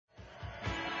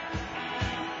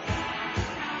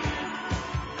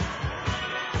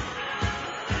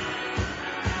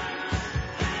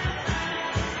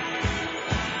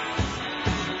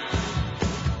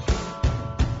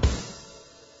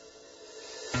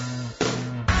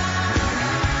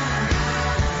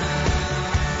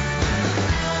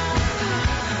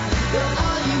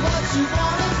Good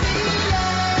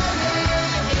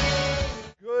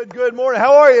morning.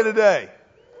 How are you today?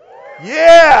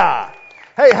 Yeah.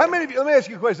 Hey, how many of you, let me ask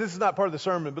you a question. This is not part of the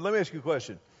sermon, but let me ask you a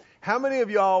question. How many of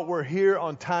y'all were here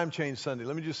on Time Change Sunday?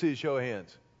 Let me just see a show of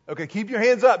hands. Okay, keep your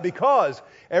hands up, because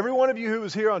every one of you who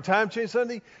was here on Time Change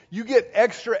Sunday, you get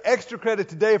extra credit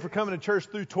today for coming to church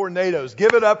through tornadoes.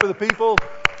 Give it up for the people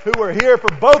who were here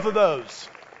for both of those.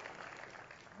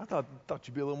 I thought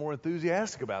you'd be a little more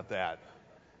enthusiastic about that.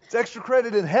 It's extra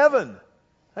credit in heaven.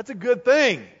 That's a good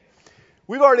thing.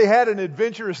 We've already had an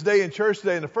adventurous day in church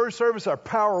today. In the first service, our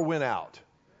power went out.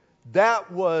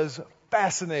 That was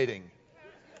fascinating.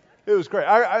 It was great.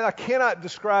 I cannot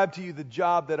describe to you the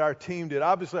job that our team did.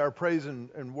 Obviously, our praise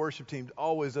and worship team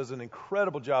always does an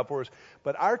incredible job for us.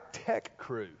 But our tech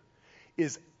crew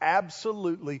is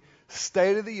absolutely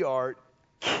state-of-the-art,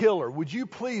 killer. Would you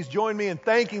please join me in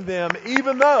thanking them,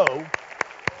 even though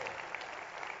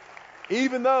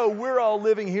we're all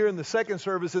living here in the second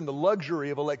service in the luxury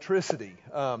of electricity.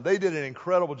 They did an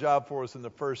incredible job for us in the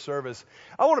first service.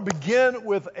 I want to begin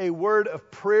with a word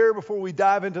of prayer before we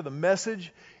dive into the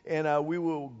message, and we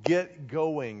will get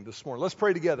going this morning. Let's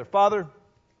pray together. Father,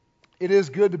 it is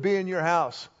good to be in your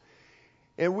house.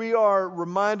 And we are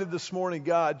reminded this morning,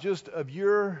 God, just of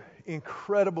your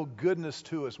incredible goodness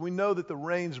to us. We know that the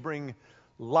rains bring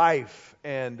life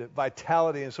and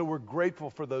vitality, and so we're grateful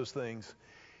for those things.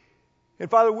 And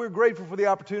Father, we're grateful for the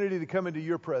opportunity to come into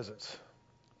your presence,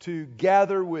 to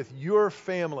gather with your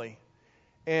family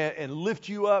and lift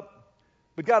you up.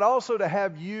 But God, also to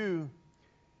have you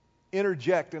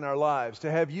interject in our lives, to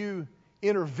have you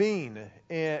intervene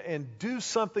and do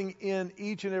something in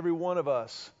each and every one of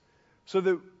us so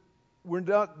that we're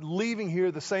not leaving here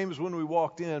the same as when we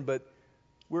walked in, but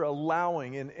we're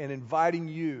allowing and inviting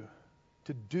you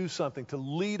to do something, to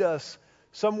lead us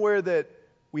somewhere that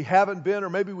we haven't been, or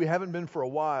maybe we haven't been for a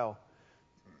while.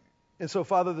 And so,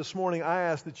 Father, this morning I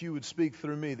ask that you would speak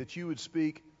through me, that you would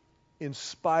speak in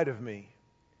spite of me.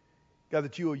 God,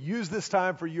 that you will use this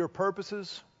time for your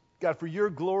purposes, God, for your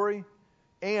glory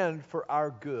and for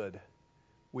our good.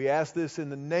 We ask this in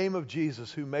the name of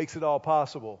Jesus, who makes it all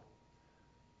possible.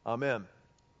 Amen.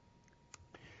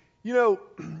 You know,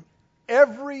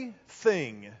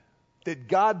 everything that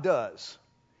God does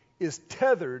is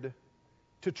tethered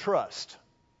to trust.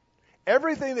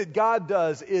 Everything that God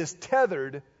does is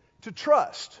tethered to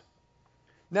trust.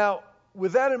 Now,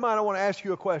 with that in mind, I want to ask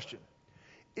you a question.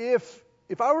 If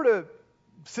I were to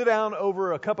sit down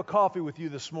over a cup of coffee with you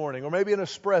this morning, or maybe an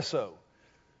espresso,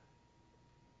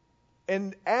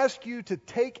 and ask you to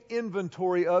take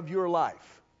inventory of your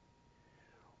life,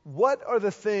 what are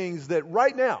the things that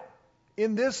right now,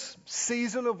 in this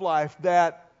season of life,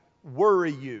 that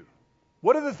worry you?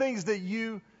 What are the things that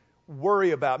you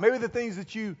worry about? Maybe the things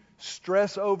that you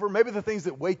stress over, maybe the things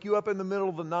that wake you up in the middle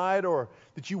of the night, or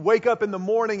that you wake up in the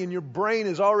morning and your brain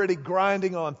is already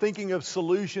grinding on thinking of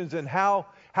solutions and how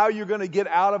you're going to get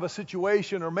out of a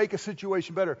situation or make a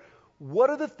situation better. What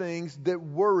are the things that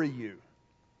worry you?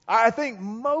 I think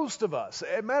most of us,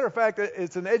 as a matter of fact,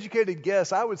 it's an educated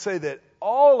guess, I would say that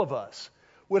all of us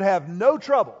would have no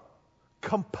trouble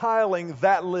compiling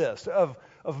that list, of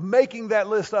making that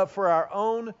list up for our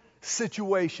own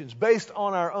situations based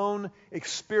on our own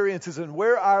experiences and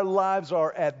where our lives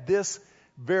are at this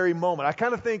very moment. I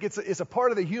kind of think it's a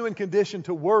part of the human condition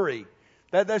to worry.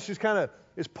 That's just kind of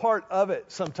is part of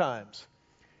it sometimes.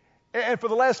 And for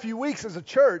the last few weeks as a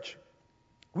church,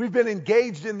 we've been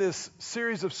engaged in this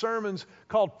series of sermons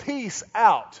called Peace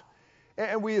Out.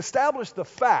 And we established the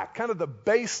fact, kind of the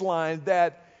baseline,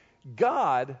 that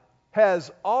God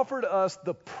has offered us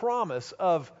the promise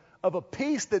of a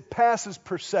peace that passes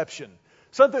perception.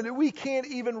 Something that we can't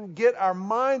even get our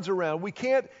minds around. We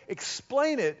can't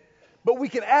explain it, but we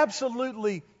can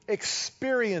absolutely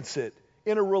experience it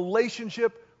in a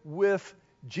relationship with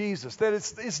Jesus. That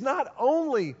it's not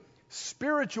only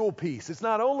spiritual peace, it's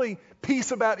not only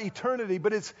peace about eternity,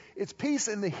 but it's peace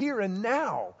in the here and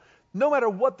now. No matter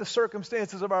what the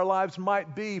circumstances of our lives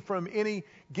might be from any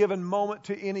given moment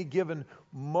to any given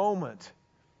moment.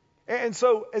 And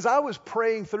so as I was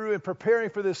praying through and preparing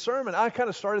for this sermon, I kind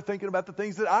of started thinking about the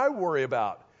things that I worry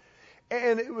about.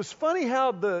 And it was funny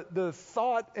how the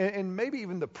thought and maybe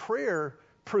even the prayer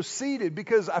proceeded,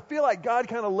 because I feel like God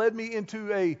kind of led me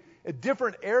into a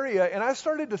different area, and I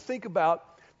started to think about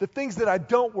the things that I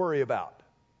don't worry about.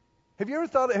 Have you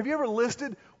ever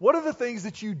listed what are the things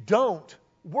that you don't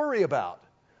worry about?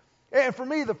 And for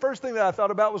me, the first thing that I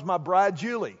thought about was my bride,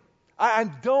 Julie. I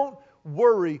don't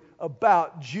worry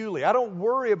about Julie. I don't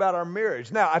worry about our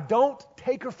marriage. Now, I don't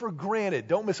take her for granted.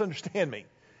 Don't misunderstand me.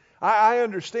 I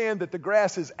understand that the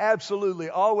grass is absolutely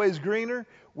always greener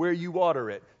where you water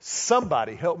it.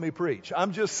 Somebody help me preach.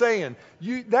 I'm just saying,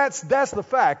 that's the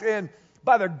fact. And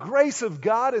by the grace of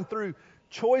God and through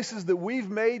choices that we've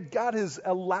made, God has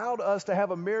allowed us to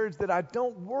have a marriage that I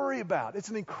don't worry about. It's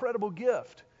an incredible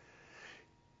gift.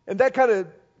 And that kind of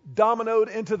dominoed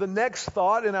into the next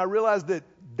thought, and I realized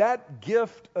that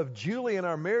gift of Julie in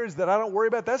our marriage that I don't worry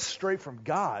about, that's straight from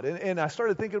God. And I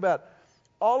started thinking about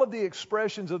all of the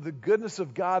expressions of the goodness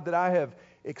of God that I have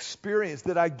experienced,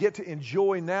 that I get to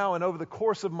enjoy now, and over the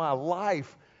course of my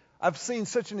life, I've seen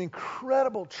such an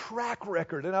incredible track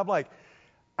record. And I'm like,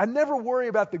 I never worry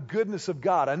about the goodness of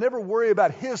God. I never worry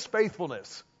about His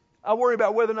faithfulness. I worry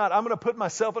about whether or not I'm going to put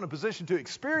myself in a position to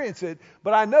experience it,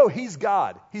 but I know He's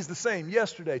God. He's the same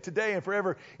yesterday, today, and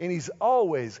forever, and He's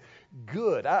always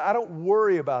good. I don't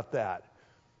worry about that.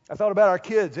 I thought about our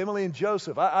kids, Emily and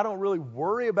Joseph. I don't really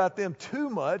worry about them too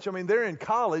much. I mean, they're in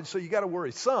college, so you got to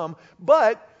worry some,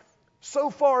 but so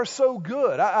far, so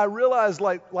good. I realize,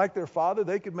 like their father,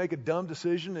 they could make a dumb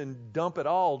decision and dump it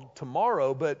all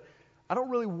tomorrow, but I don't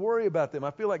really worry about them.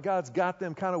 I feel like God's got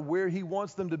them kind of where He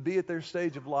wants them to be at their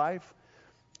stage of life.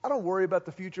 I don't worry about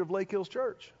the future of Lake Hills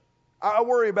Church. I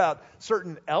worry about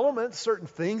certain elements, certain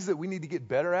things that we need to get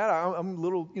better at. I'm a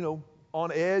little, on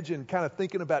edge and kind of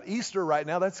thinking about Easter right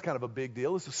now. That's kind of a big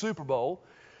deal. It's the Super Bowl.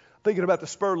 Thinking about the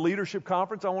Spur Leadership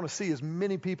Conference. I want to see as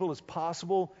many people as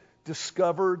possible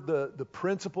discover the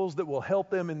principles that will help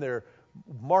them in their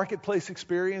marketplace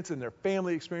experience and their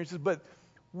family experiences. But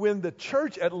when the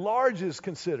church at large is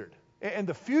considered, and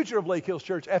the future of Lake Hills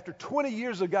Church, after 20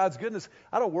 years of God's goodness,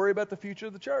 I don't worry about the future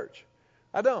of the church.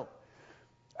 I don't.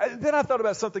 Then I thought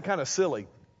about something kind of silly.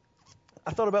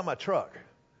 I thought about my truck.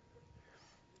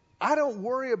 I don't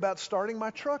worry about starting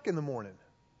my truck in the morning.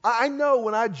 I know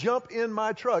when I jump in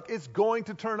my truck, it's going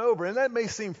to turn over. And that may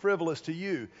seem frivolous to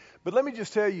you. But let me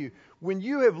just tell you, when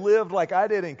you have lived like I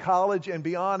did in college and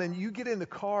beyond, and you get in the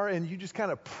car and you just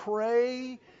kind of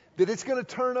pray that it's going to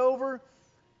turn over,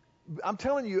 I'm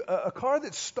telling you, a car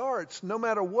that starts no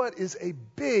matter what is a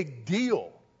big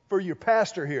deal for your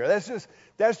pastor here.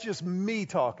 That's just me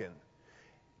talking.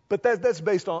 But that's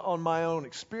based on my own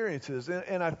experiences.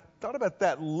 And I thought about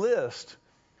that list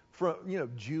from,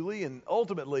 Julie and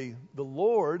ultimately the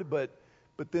Lord, but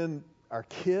then our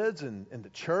kids and the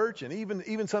church and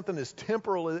even something as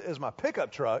temporal as my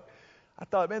pickup truck. I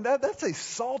thought, man, that's a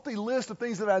salty list of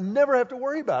things that I never have to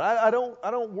worry about. I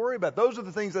don't worry about. Those are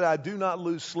the things that I do not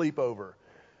lose sleep over.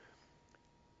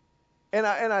 And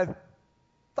I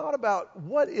thought about,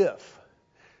 what if?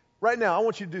 Right now, I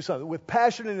want you to do something with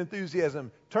passion and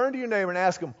enthusiasm. Turn to your neighbor and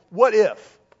ask him, what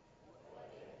if?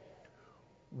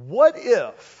 What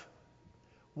if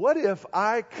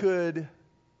I could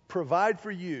provide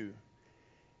for you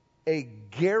a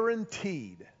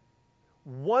guaranteed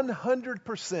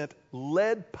 100%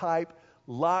 lead pipe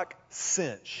lock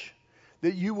cinch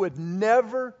that you would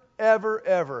never, ever,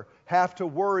 ever have to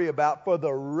worry about for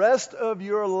the rest of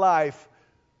your life,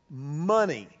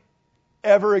 money,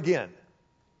 ever again?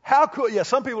 How cool. Yeah,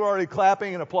 some people are already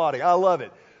clapping and applauding. I love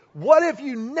it. What if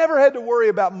you never had to worry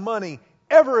about money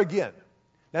ever again?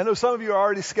 Now, I know some of you are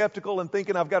already skeptical and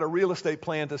thinking I've got a real estate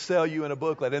plan to sell you in a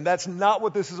booklet, and that's not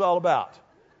what this is all about.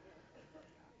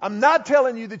 I'm not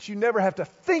telling you that you never have to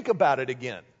think about it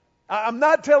again. I'm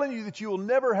not telling you that you will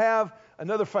never have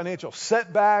another financial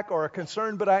setback or a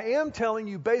concern, but I am telling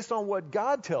you, based on what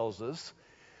God tells us,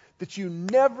 that you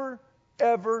never,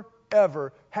 ever,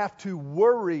 ever have to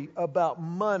worry about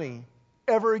money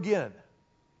ever again.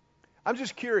 I'm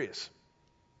just curious.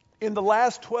 In the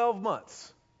last 12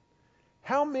 months,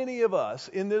 how many of us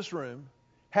in this room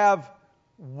have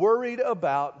worried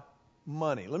about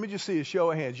money? Let me just see a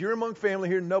show of hands. You're among family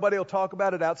here. Nobody will talk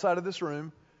about it outside of this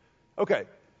room. Okay.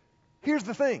 Here's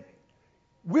the thing.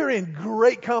 We're in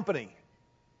great company.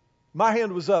 My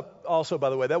hand was up also, by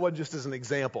the way. That wasn't just as an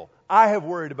example. I have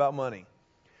worried about money.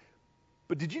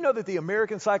 But did you know that the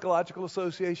American Psychological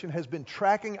Association has been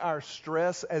tracking our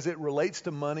stress as it relates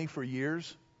to money for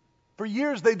years? For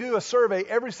years, they do a survey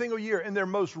every single year, and their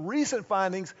most recent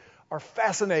findings are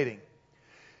fascinating.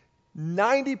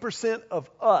 90% of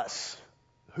us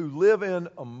who live in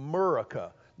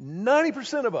America,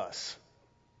 90% of us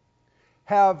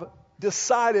have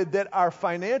decided that our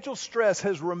financial stress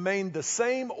has remained the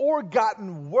same or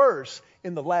gotten worse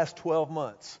in the last 12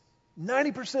 months.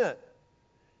 90%.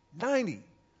 90.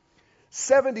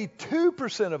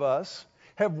 72% of us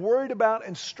have worried about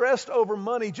and stressed over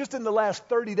money just in the last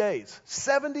 30 days.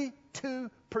 72%.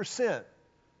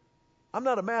 I'm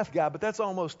not a math guy, but that's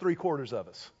almost 3/4 of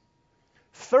us.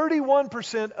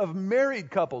 31% of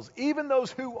married couples, even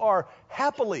those who are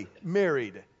happily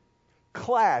married,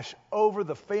 clash over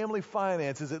the family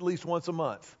finances at least once a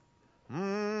month.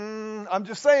 I'm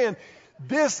just saying,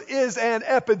 this is an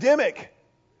epidemic.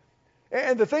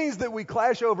 And the things that we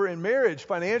clash over in marriage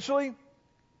financially,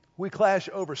 we clash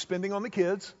over spending on the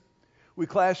kids. We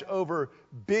clash over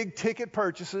big ticket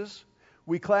purchases.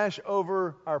 We clash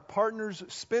over our partner's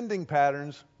spending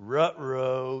patterns.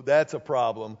 Ruh-roh, that's a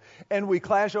problem. And we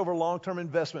clash over long-term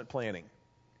investment planning.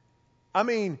 I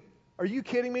mean, are you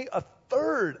kidding me? A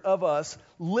third of us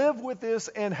live with this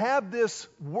and have this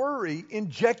worry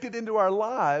injected into our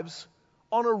lives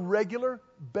on a regular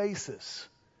basis.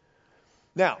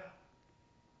 Now,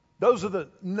 those are the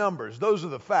numbers. Those are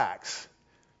the facts.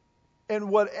 And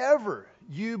whatever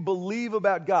you believe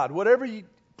about God, whatever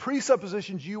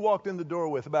presuppositions you walked in the door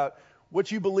with about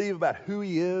what you believe about who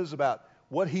He is, about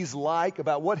what He's like,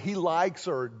 about what He likes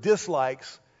or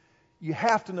dislikes, you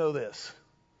have to know this.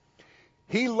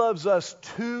 He loves us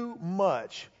too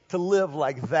much to live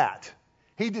like that.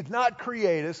 He did not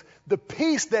create us. The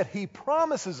peace that He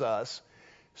promises us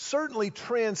certainly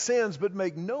transcends, but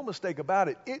make no mistake about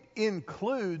it, it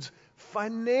includes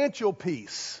financial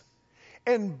peace.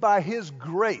 And by His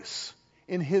grace,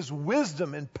 in His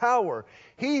wisdom and power,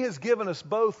 He has given us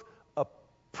both a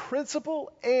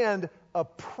principle and a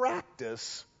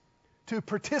practice to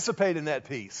participate in that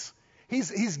peace.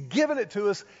 He's given it to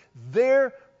us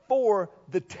there for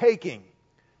the taking.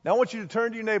 Now I want you to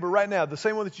turn to your neighbor right now, the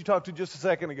same one that you talked to just a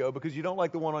second ago, because you don't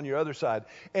like the one on your other side,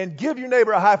 and give your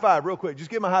neighbor a high five real quick. Just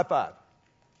give him a high five.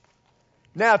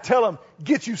 Now tell him,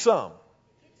 get you some.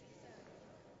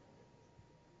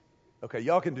 Okay,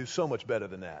 y'all can do so much better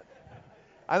than that.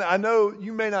 I know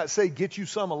you may not say get you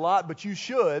some a lot, but you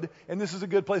should, and this is a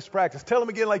good place to practice. Tell them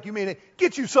again like you mean it.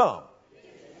 Get you some.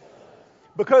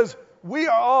 Because we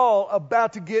are all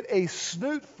about to get a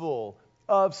snootful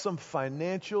of some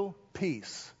financial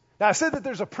peace. Now, I said that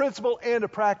there's a principle and a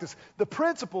practice. The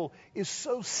principle is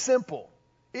so simple.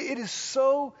 It is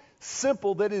so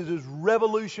simple that it is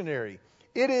revolutionary.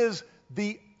 It is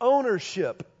the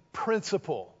ownership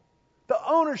principle. The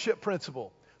ownership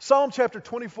principle. Psalm chapter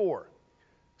 24.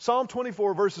 Psalm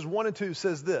 24 verses 1 and 2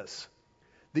 says this.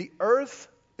 The earth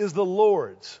is the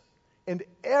Lord's and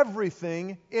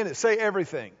everything in it. Say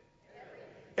everything.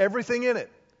 Everything in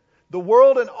it. The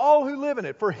world and all who live in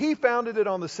it. For He founded it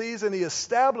on the seas and He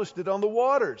established it on the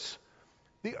waters.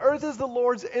 The earth is the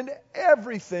Lord's and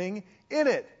everything in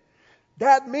it.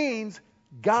 That means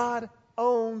God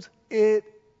owns it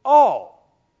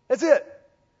all. That's it.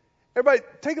 Everybody,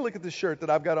 take a look at this shirt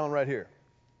that I've got on right here.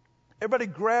 Everybody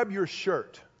grab your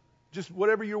shirt. Just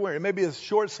whatever you're wearing. It may be a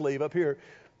short sleeve up here.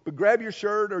 But grab your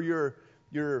shirt or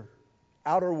your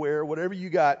outerwear, whatever you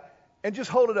got, and just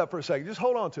hold it up for a second. Just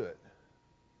hold on to it.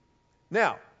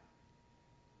 Now,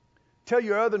 tell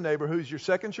your other neighbor who's your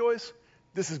second choice,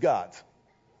 this is God's.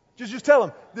 Just tell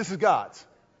him, this is God's.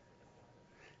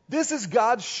 This is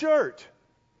God's shirt.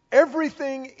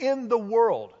 Everything in the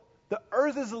world. The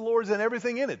earth is the Lord's and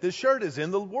everything in it. This shirt is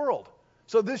in the world.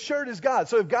 So this shirt is God.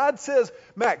 So if God says,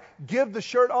 Mac, give the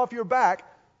shirt off your back,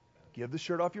 give the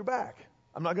shirt off your back.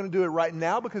 I'm not going to do it right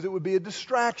now because it would be a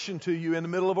distraction to you in the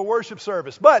middle of a worship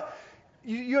service. But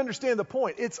you understand the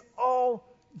point. It's all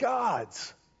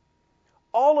God's.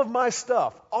 All of my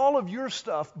stuff, all of your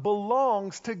stuff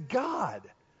belongs to God.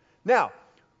 Now,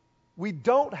 we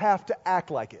don't have to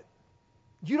act like it.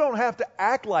 You don't have to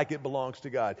act like it belongs to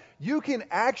God. You can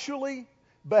actually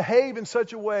behave in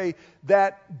such a way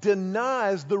that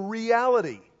denies the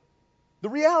reality. The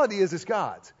reality is it's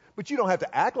God's, but you don't have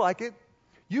to act like it.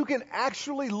 You can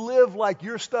actually live like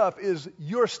your stuff is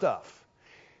your stuff.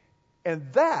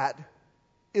 And that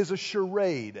is a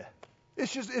charade.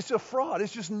 It's a fraud.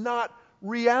 It's just not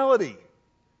reality.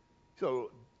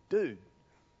 So, dude,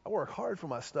 I work hard for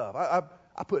my stuff.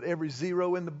 I put every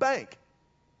zero in the bank.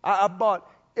 I bought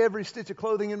every stitch of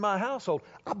clothing in my household.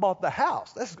 I bought the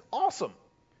house. That's awesome.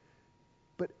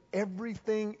 But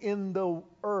everything in the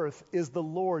earth is the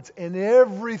Lord's and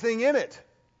everything in it.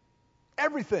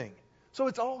 Everything. So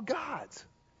it's all God's.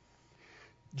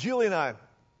 Julie and I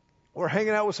were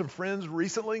hanging out with some friends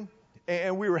recently,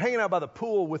 and we were hanging out by the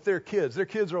pool with their kids. Their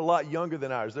kids are a lot younger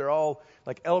than ours. They're all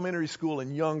like elementary school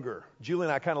and younger. Julie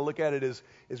and I kind of look at it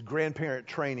as grandparent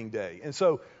training day. And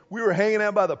so we were hanging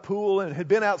out by the pool and had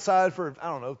been outside for,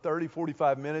 30,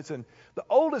 45 minutes. And the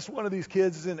oldest one of these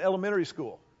kids is in elementary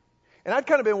school. And I'd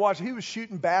kind of been watching. He was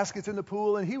shooting baskets in the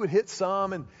pool, and he would hit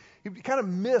some, and he kind of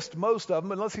missed most of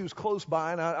them unless he was close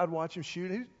by, and I'd watch him shoot.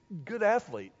 He was a good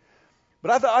athlete. But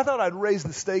I thought I'd raise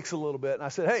the stakes a little bit. And I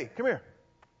said, hey, come here.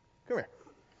 Come here.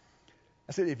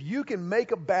 I said, if you can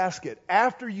make a basket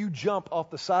after you jump off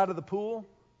the side of the pool,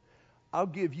 I'll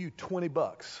give you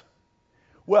 $20.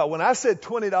 Well, when I said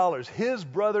 $20, his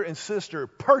brother and sister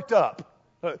perked up.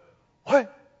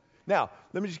 What? Now,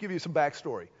 let me just give you some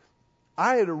backstory.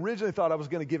 I had originally thought I was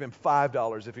going to give him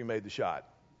 $5 if he made the shot.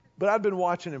 But I'd been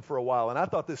watching him for a while, and I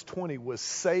thought this 20 was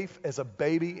safe as a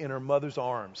baby in her mother's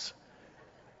arms.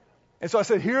 And so I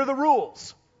said, here are the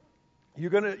rules. You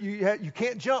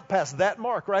can't jump past that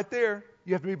mark right there.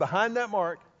 You have to be behind that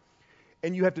mark.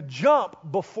 And you have to jump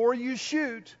before you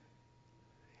shoot.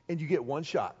 And you get one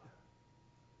shot.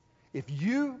 If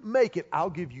you make it, I'll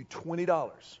give you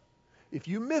 $20. If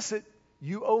you miss it,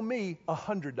 you owe me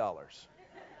 $100.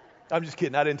 I'm just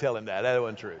kidding. I didn't tell him that. That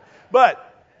wasn't true.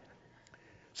 But,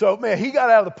 so, man, he got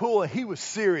out of the pool and he was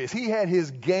serious. He had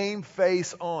his game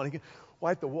face on. He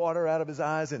wiped the water out of his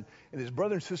eyes, and his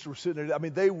brother and sister were sitting there. I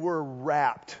mean, they were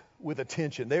rapt with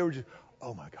attention. They were just,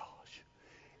 oh, my gosh.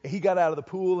 And he got out of the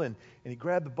pool, and he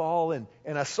grabbed the ball, and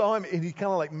I saw him, and he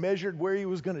kind of like measured where he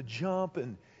was going to jump,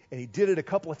 and he did it a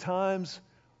couple of times,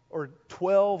 or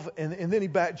 12, and then he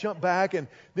jumped back, and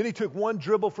then he took one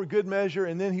dribble for good measure,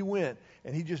 and then he went,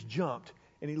 and he just jumped,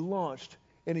 and he launched,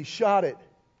 and he shot it,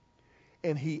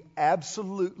 and he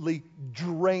absolutely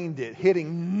drained it,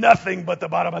 hitting nothing but the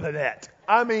bottom of the net.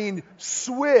 I mean,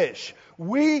 swish.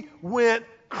 We went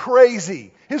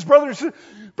crazy. His brother said,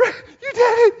 you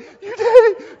did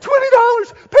it,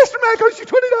 $20. Pastor Mac owes you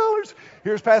 $20.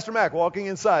 Here's Pastor Mac walking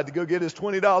inside to go get his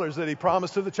 $20 that he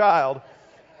promised to the child.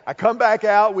 I come back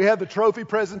out, we had the trophy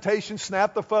presentation,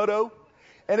 snapped the photo,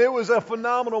 and it was a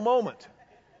phenomenal moment.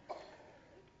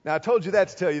 Now, I told you that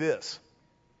to tell you this.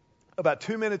 About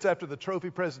 2 minutes after the trophy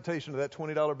presentation of that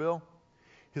 $20 bill,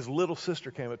 his little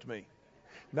sister came up to me,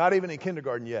 not even in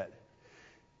kindergarten yet.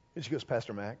 And she goes,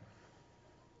 Pastor Mac,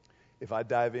 if I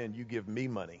dive in, you give me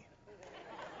money.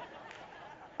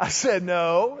 I said,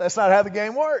 no, that's not how the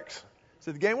game works. I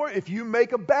said, the game works. If you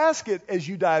make a basket as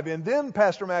you dive in, then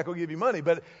Pastor Mac will give you money.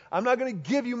 But I'm not going to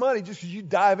give you money just because you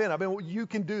dive in. I mean, you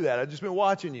can do that. I've just been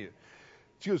watching you.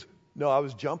 She goes, no, I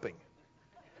was jumping.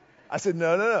 I said,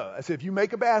 no. I said, if you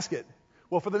make a basket,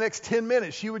 well, for the next 10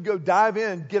 minutes, she would go dive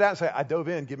in, get out and say, I dove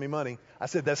in, give me money. I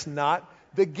said, that's not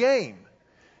the game.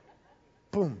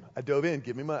 Boom, I dove in,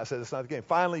 give me money. I said, that's not the game.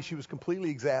 Finally, she was completely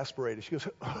exasperated. She goes,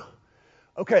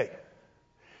 okay,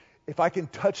 if I can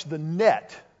touch the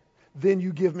net, then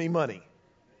you give me money.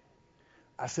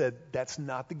 I said, that's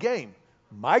not the game.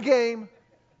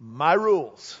 My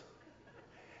rules.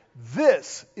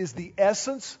 This is the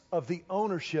essence of the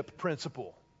ownership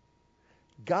principle.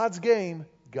 God's game,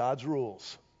 God's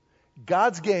rules.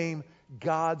 God's game,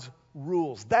 God's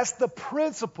rules. That's the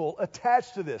principle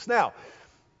attached to this. Now,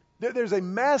 there's a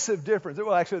massive difference.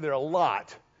 Well, actually, there are a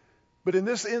lot. But in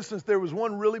this instance, there was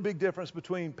one really big difference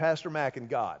between Pastor Mac and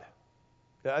God.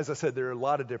 As I said, there are a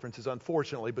lot of differences,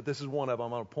 unfortunately, but this is one of them I'm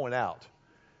going to point out.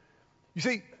 You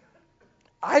see,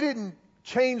 I didn't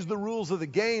change the rules of the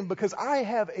game because I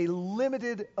have a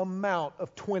limited amount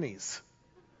of 20s.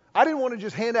 I didn't want to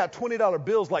just hand out $20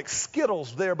 bills like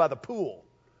Skittles there by the pool.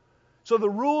 So the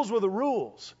rules were the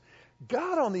rules.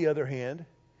 God, on the other hand,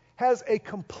 has a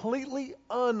completely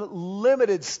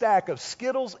unlimited stack of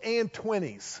Skittles and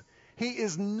 20s. He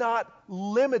is not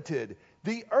limited.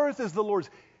 The earth is the Lord's.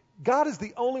 God is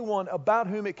the only one about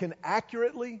whom it can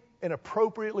accurately and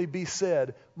appropriately be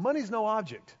said, money's no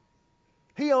object.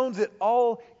 He owns it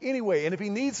all anyway. And if he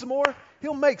needs some more,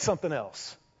 he'll make something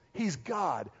else. He's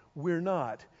God. We're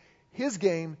not. His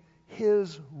game,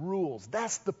 his rules.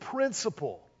 That's the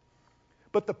principle.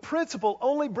 But the principle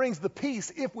only brings the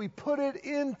peace if we put it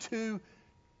into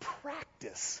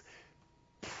practice.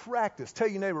 Practice. Tell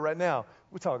your neighbor right now,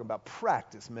 we're talking about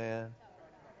practice, man.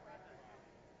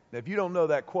 Now, if you don't know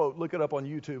that quote, look it up on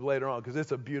YouTube later on because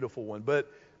it's a beautiful one. But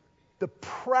the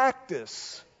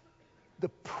practice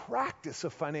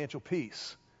of financial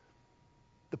peace,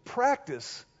 the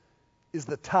practice is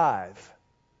the tithe.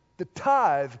 The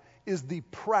tithe is the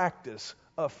practice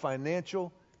of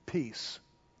financial peace.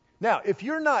 Now, if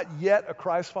you're not yet a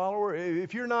Christ follower,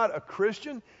 if you're not a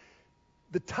Christian,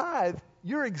 the tithe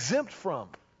you're exempt from.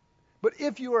 But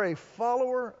if you are a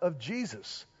follower of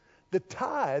Jesus, the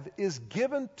tithe is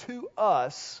given to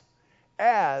us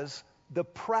as the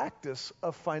practice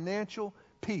of financial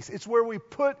peace. It's where we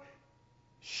put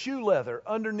shoe leather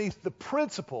underneath the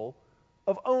principle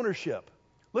of ownership.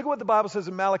 Look at what the Bible says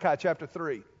in Malachi chapter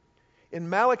 3. In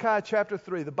Malachi chapter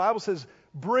 3, the Bible says,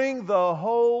 bring the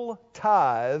whole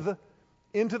tithe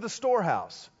into the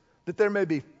storehouse, that there may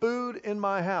be food in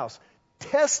my house.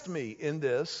 Test me in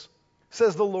this,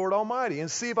 says the Lord Almighty, and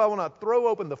see if I will not throw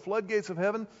open the floodgates of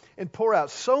heaven and pour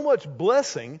out so much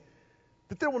blessing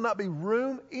that there will not be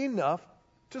room enough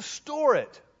to store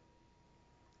it.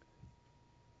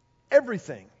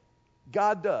 Everything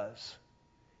God does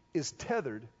is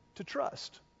tethered to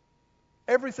trust.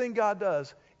 Everything God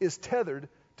does is tethered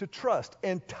to trust.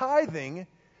 And tithing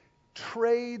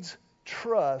trades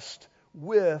trust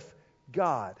with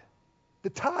God. The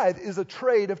tithe is a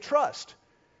trade of trust.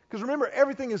 Because remember,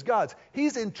 everything is God's.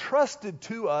 He's entrusted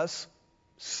to us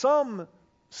some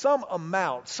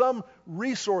amount, some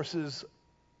resources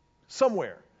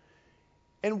somewhere.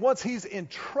 And once He's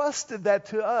entrusted that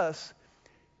to us,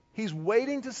 He's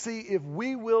waiting to see if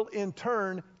we will in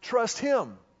turn trust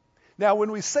Him. Now,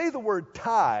 when we say the word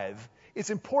tithe, it's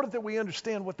important that we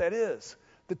understand what that is.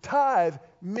 The tithe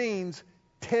means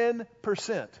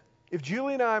 10%. If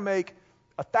Julie and I make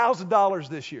 $1,000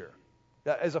 this year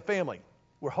as a family,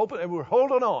 we're hoping and we're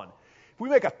holding on. If we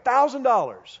make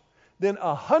 $1,000, then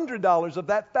 $100 of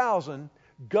that 1,000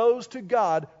 goes to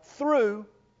God through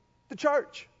the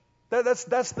church. That's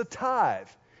the tithe.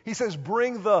 He says,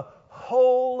 bring the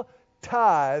whole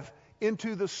tithe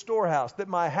into the storehouse, that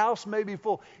my house may be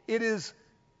full. It is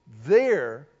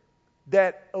there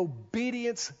that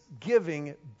obedience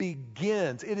giving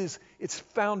begins. It's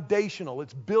foundational.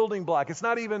 It's building block. It's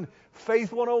not even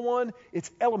Faith 101.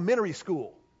 It's elementary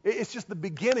school. It's just the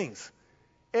beginnings.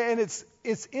 And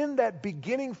it's in that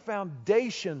beginning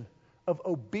foundation of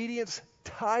obedience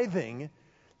tithing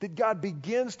that God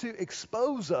begins to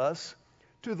expose us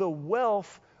to the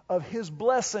wealth of His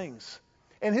blessings.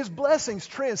 And His blessings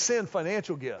transcend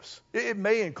financial gifts. It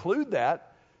may include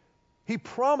that. He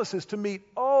promises to meet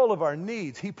all of our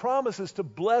needs. He promises to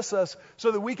bless us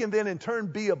so that we can then in turn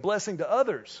be a blessing to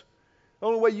others. The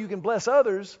only way you can bless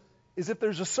others is if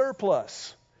there's a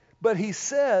surplus. But He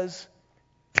says,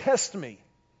 test me.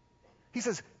 He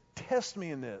says, test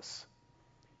me in this.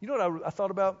 You know what I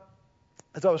thought about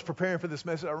as I was preparing for this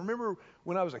message? I remember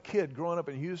when I was a kid growing up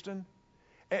in Houston,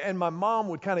 and my mom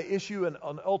would kind of issue an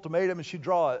ultimatum, and she'd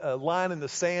draw a line in the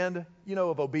sand,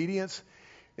 of obedience.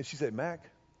 And she'd say, Mac,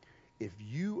 if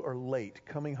you are late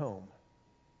coming home,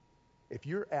 if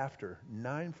you're after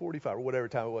 9:45 or whatever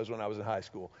time it was when I was in high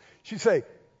school, she'd say,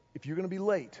 if you're going to be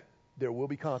late, there will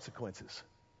be consequences.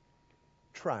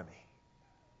 Try me.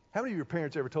 How many of your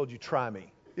parents ever told you, try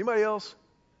me? Anybody else?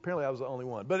 Apparently I was the only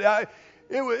one. But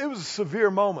it was a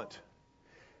severe moment.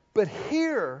 But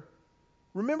here,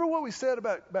 remember what we said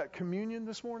about communion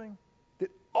this morning?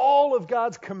 That all of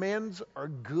God's commands are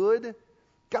good.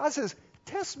 God says,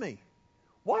 test me.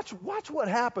 Watch what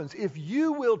happens. If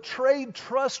you will trade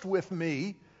trust with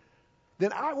me,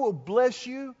 then I will bless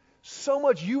you so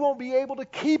much you won't be able to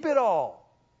keep it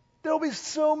all. There'll be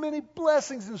so many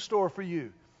blessings in store for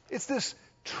you. It's this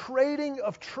trading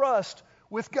of trust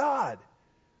with God.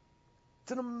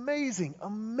 It's an amazing,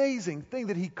 amazing thing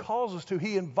that He calls us to.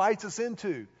 He invites us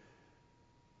into.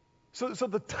 So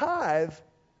the tithe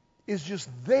is just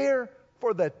there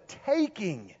for the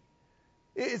taking.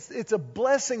 It's a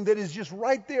blessing that is just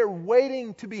right there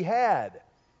waiting to be had.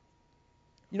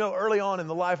 Early on in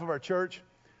the life of our church,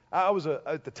 I was,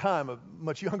 at the time, a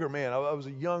much younger man. I was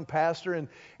a young pastor, and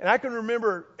I can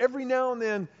remember every now and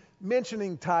then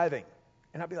mentioning tithing.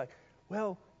 And I'd be like,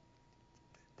 well,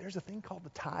 there's a thing called the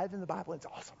tithe in the Bible. It's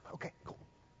awesome. Okay, cool.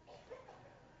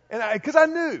 And because I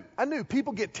knew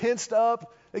people get tensed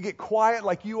up. They get quiet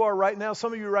like you are right now.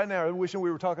 Some of you right now are wishing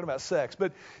we were talking about sex.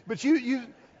 But you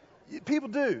people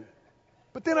do.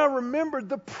 But then I remembered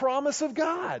the promise of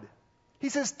God. He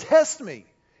says, test me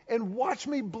and watch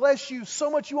me bless you so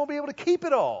much you won't be able to keep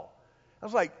it all. I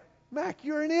was like, Mac,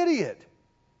 you're an idiot.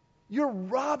 You're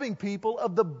robbing people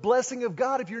of the blessing of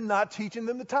God if you're not teaching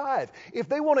them the tithe. If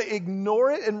they want to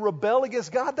ignore it and rebel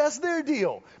against God, that's their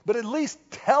deal. But at least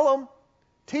tell them,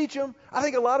 teach them. I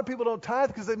think a lot of people don't tithe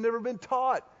because they've never been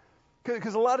taught.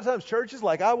 Because a lot of times churches,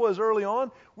 like I was early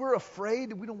on, we're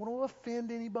afraid. We don't want to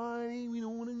offend anybody. We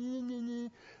don't want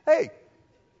to. Hey,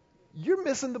 you're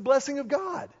missing the blessing of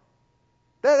God.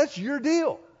 That's your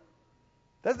deal.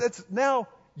 That's now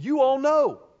you all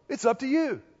know. It's up to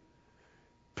you.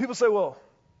 People say, well,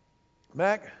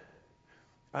 Mac,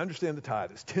 I understand the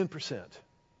tithe. It's 10%.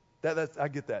 I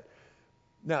get that.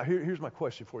 Now, here's my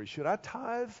question for you. Should I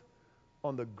tithe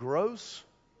on the gross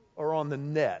or on the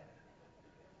net?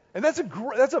 And that's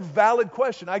a valid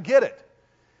question. I get it.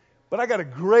 But I got a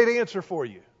great answer for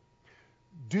you.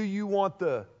 Do you want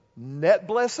the net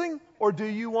blessing or do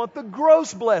you want the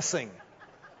gross blessing?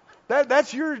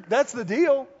 That's the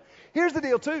deal. Here's the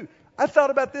deal too. I thought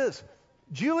about this.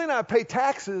 Julie and I pay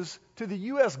taxes to the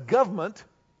U.S. government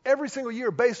every single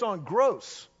year based on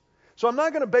gross. So I'm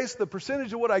not going to base the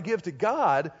percentage of what I give to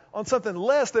God on something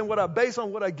less than what I base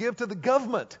on what I give to the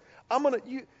government.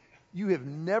 You have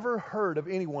never heard of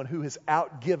anyone who has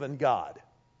outgiven God.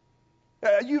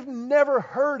 You've never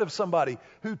heard of somebody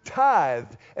who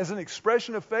tithed as an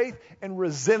expression of faith and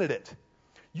resented it.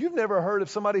 You've never heard of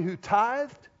somebody who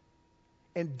tithed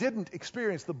and didn't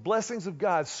experience the blessings of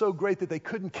God so great that they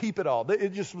couldn't keep it all.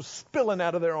 It just was spilling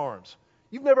out of their arms.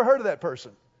 You've never heard of that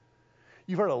person.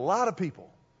 You've heard a lot of people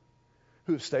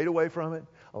who have stayed away from it.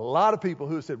 A lot of people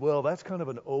who have said, well, that's kind of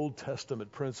an Old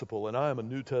Testament principle, and I am a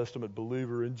New Testament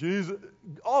believer in Jesus.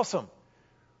 Awesome.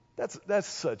 That's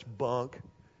such bunk.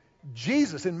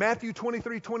 Jesus, in Matthew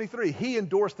 23:23, he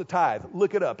endorsed the tithe.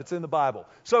 Look it up. It's in the Bible.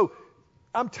 So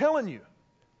I'm telling you,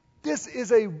 this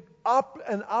is an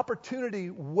opportunity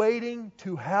waiting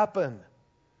to happen.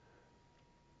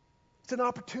 It's an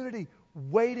opportunity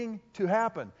waiting to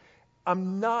happen.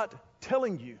 I'm not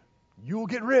telling you, you'll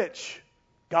get rich.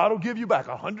 God will give you back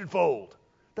 100-fold.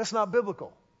 That's not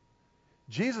biblical.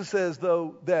 Jesus says,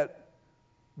 though, that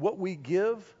what we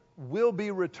give will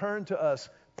be returned to us,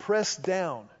 pressed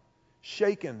down,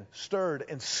 shaken, stirred,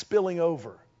 and spilling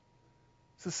over.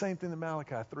 It's the same thing that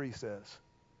Malachi 3 says.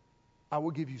 I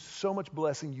will give you so much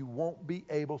blessing you won't be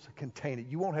able to contain it.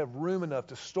 You won't have room enough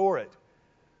to store it.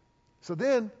 So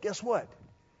then, guess what?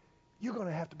 You're going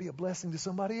to have to be a blessing to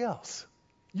somebody else.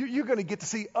 You're going to get to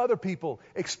see other people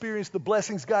experience the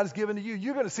blessings God has given to you.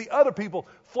 You're going to see other people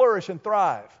flourish and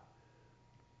thrive.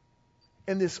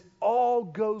 And this all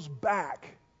goes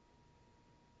back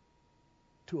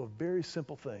to a very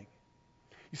simple thing.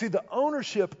 You see, the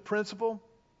ownership principle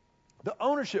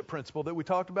that we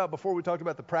talked about before we talked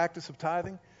about the practice of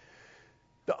tithing,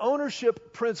 the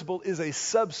ownership principle is a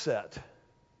subset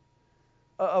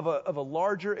of a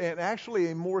larger and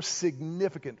actually a more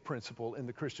significant principle in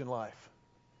the Christian life.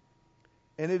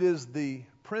 And it is the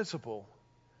principle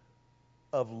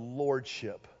of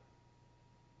lordship.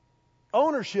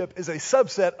 Ownership is a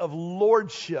subset of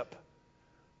lordship.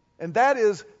 And that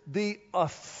is the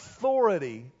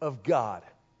authority of God.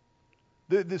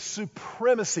 The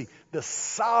supremacy, the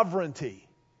sovereignty,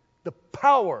 the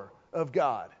power of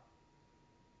God.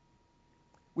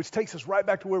 Which takes us right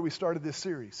back to where we started this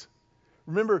series.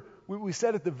 Remember, we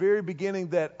said at the very beginning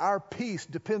that our peace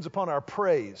depends upon our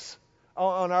praise,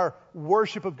 on our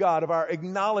worship of God, of our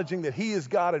acknowledging that He is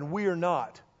God and we are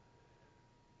not.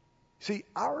 See,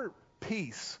 our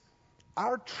peace,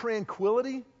 our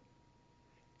tranquility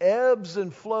ebbs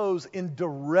and flows in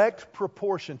direct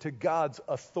proportion to God's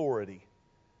authority.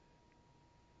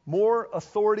 More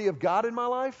authority of God in my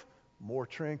life, more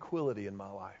tranquility in my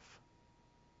life.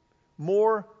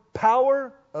 More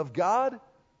power of God,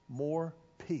 more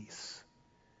peace.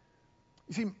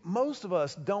 You see, most of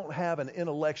us don't have an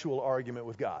intellectual argument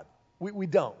with God. We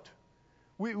don't.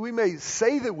 We may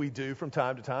say that we do from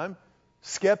time to time.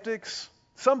 Skeptics,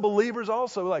 some believers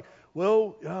also, like,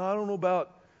 well, I don't know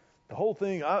about the whole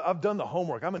thing. I've done the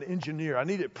homework. I'm an engineer. I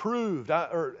need it proved.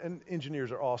 And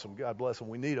engineers are awesome. God bless them.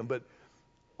 We need them. But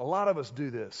a lot of us do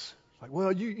this. It's like,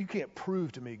 well, you can't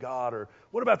prove to me, God. Or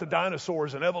what about the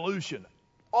dinosaurs and evolution?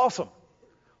 Awesome.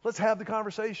 Let's have the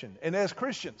conversation. And as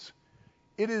Christians,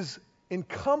 it is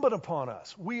incumbent upon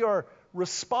us. We are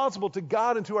responsible to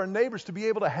God and to our neighbors to be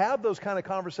able to have those kind of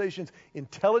conversations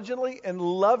intelligently and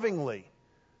lovingly.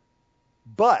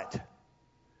 But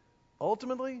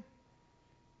ultimately,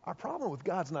 our problem with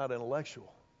God's not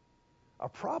intellectual. Our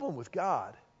problem with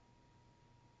God,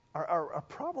 our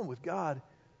problem with God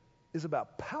is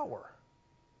about power.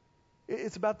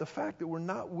 It's about the fact that we're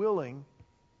not willing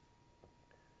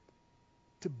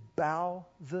to bow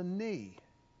the knee.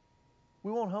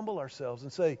 We won't humble ourselves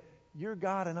and say, you're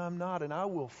God and I'm not, and I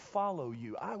will follow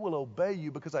you. I will obey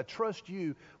you because I trust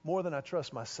you more than I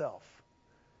trust myself.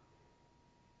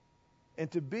 And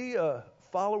to be a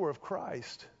follower of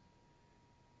Christ,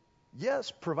 yes,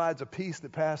 provides a peace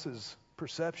that passes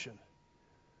perception.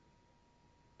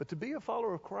 But to be a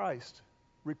follower of Christ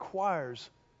requires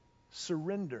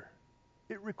surrender.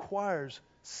 It requires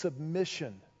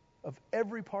submission of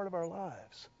every part of our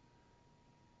lives.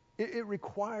 It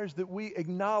requires that we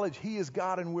acknowledge He is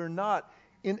God and we're not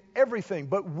in everything.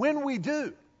 But when we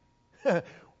do,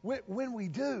 when we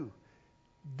do,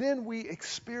 then we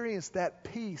experience that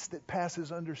peace that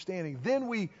passes understanding. Then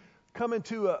we come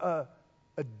into a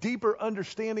deeper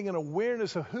understanding and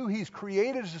awareness of who He's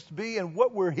created us to be and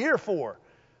what we're here for.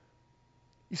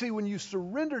 You see, when you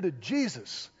surrender to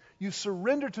Jesus, you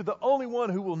surrender to the only one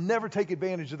who will never take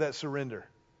advantage of that surrender.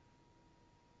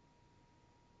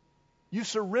 You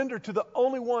surrender to the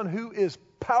only one who is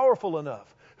powerful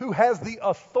enough, who has the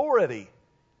authority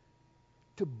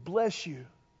to bless you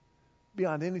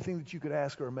beyond anything that you could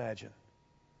ask or imagine.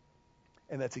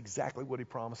 And that's exactly what He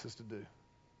promises to do.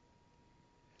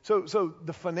 So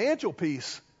the financial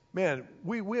piece Man,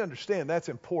 we understand that's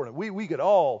important. We could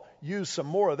all use some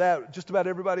more of that. Just about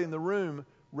everybody in the room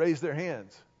raised their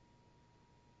hands.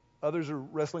 Others are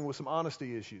wrestling with some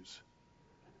honesty issues.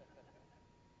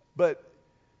 But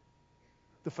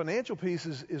the financial piece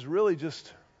is really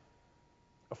just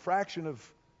a fraction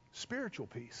of spiritual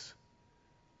peace,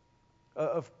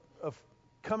 of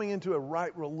coming into a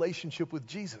right relationship with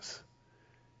Jesus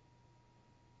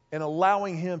and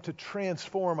allowing Him to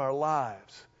transform our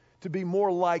lives, to be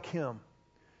more like Him,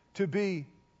 to be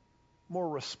more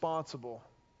responsible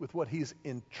with what He's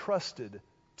entrusted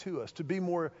to us, to be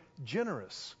more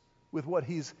generous with what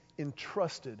He's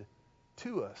entrusted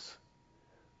to us.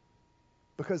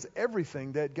 Because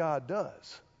everything that God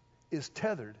does is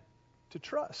tethered to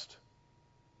trust.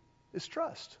 It's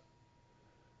trust.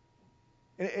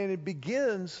 And it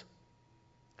begins,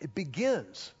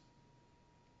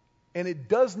 and it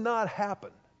does not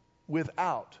happen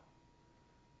without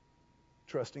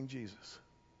trusting Jesus.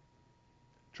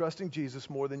 Trusting Jesus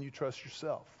more than you trust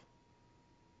yourself.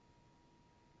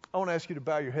 I want to ask you to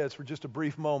bow your heads for just a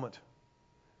brief moment.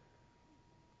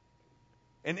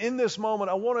 And in this moment,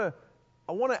 I want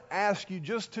to ask you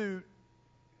just to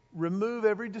remove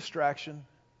every distraction.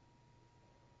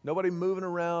 Nobody moving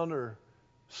around or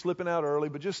slipping out early,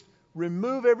 but just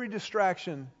remove every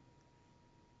distraction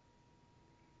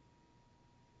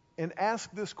and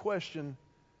ask this question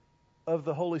of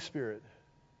the Holy Spirit.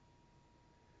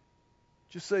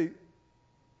 Just say,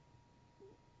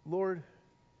 Lord,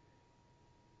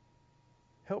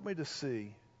 help me to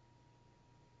see,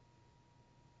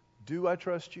 do I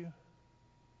trust you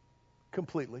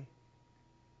completely?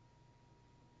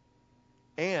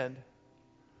 And,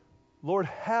 Lord,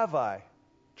 have I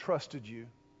trusted you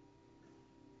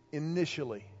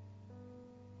initially?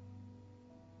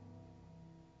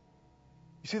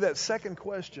 You see, that second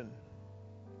question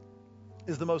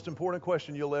is the most important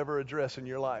question you'll ever address in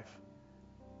your life.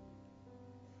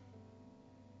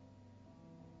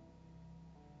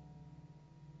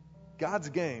 God's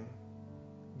game,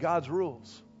 God's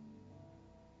rules.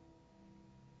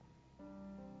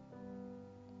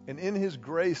 And in His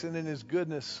grace and in His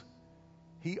goodness,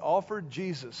 He offered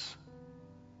Jesus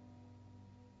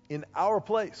in our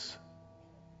place.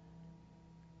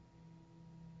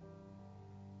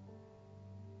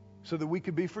 So that we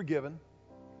could be forgiven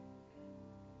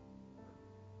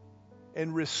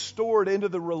and restored into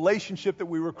the relationship that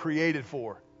we were created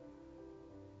for.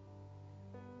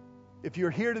 If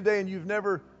you're here today and you've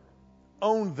never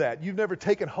owned that, you've never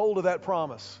taken hold of that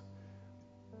promise,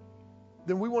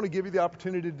 then we want to give you the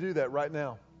opportunity to do that right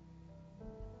now.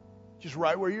 Just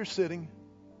right where you're sitting.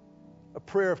 A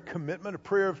prayer of commitment, a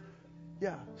prayer of,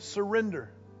 surrender.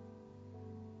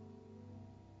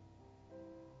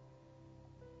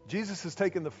 Jesus has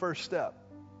taken the first step.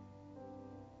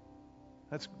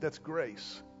 That's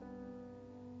grace.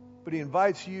 But He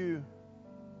invites you,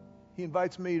 He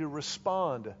invites me to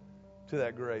respond to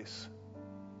that grace.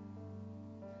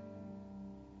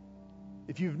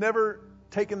 If you've never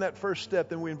taken that first step,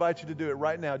 then we invite you to do it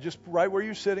right now, just right where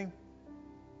you're sitting,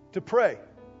 to pray.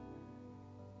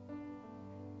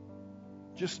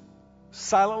 Just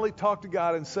silently talk to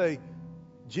God and say,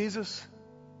 Jesus,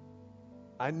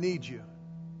 I need you.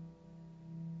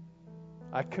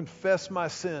 I confess my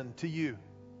sin to you.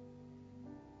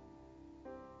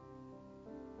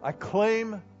 I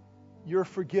claim your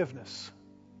forgiveness.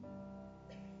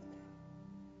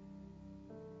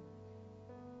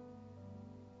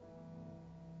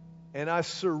 And I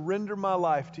surrender my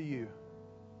life to you.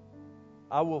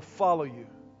 I will follow you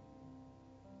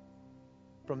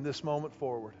from this moment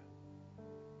forward.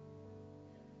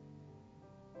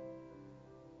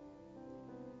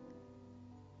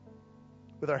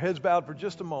 With our heads bowed for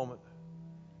just a moment,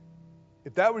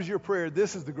 if that was your prayer,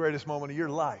 this is the greatest moment of your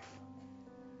life.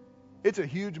 It's a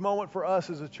huge moment for us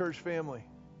as a church family.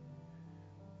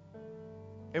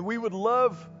 And we would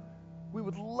love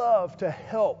to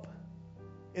help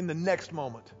in the next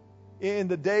moment, in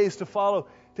the days to follow,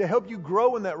 to help you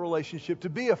grow in that relationship, to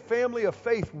be a family of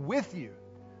faith with you.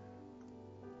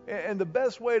 And the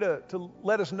best way to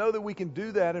let us know that we can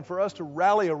do that and for us to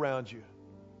rally around you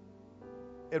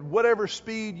at whatever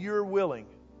speed you're willing,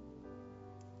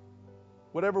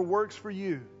 whatever works for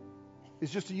you, is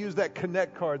just to use that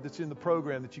Connect card that's in the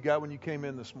program that you got when you came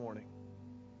in this morning.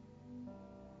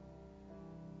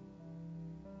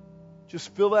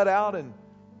 Just fill that out and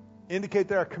indicate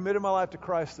that I committed my life to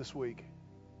Christ this week.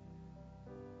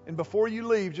 And before you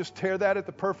leave, just tear that at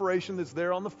the perforation that's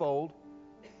there on the fold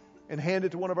and hand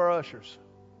it to one of our ushers.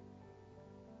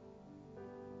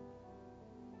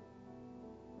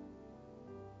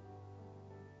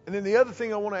 And then the other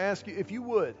thing I want to ask you, if you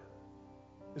would,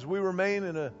 as we remain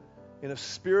in a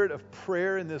spirit of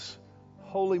prayer in this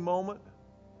holy moment,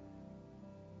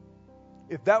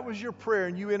 if that was your prayer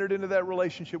and you entered into that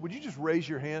relationship, would you just raise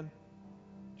your hand?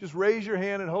 Just raise your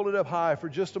hand and hold it up high for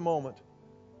just a moment.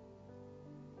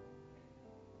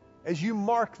 As you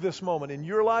mark this moment in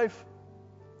your life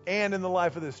and in the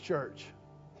life of this church.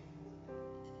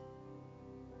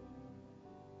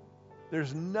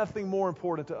 There's nothing more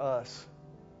important to us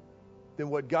than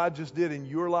what God just did in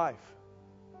your life.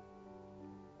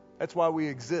 That's why we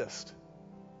exist.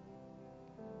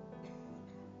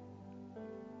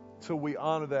 So we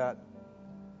honor that.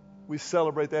 We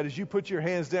celebrate that. As you put your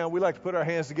hands down, we like to put our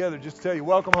hands together just to tell you,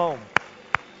 welcome home.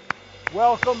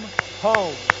 Welcome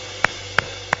home.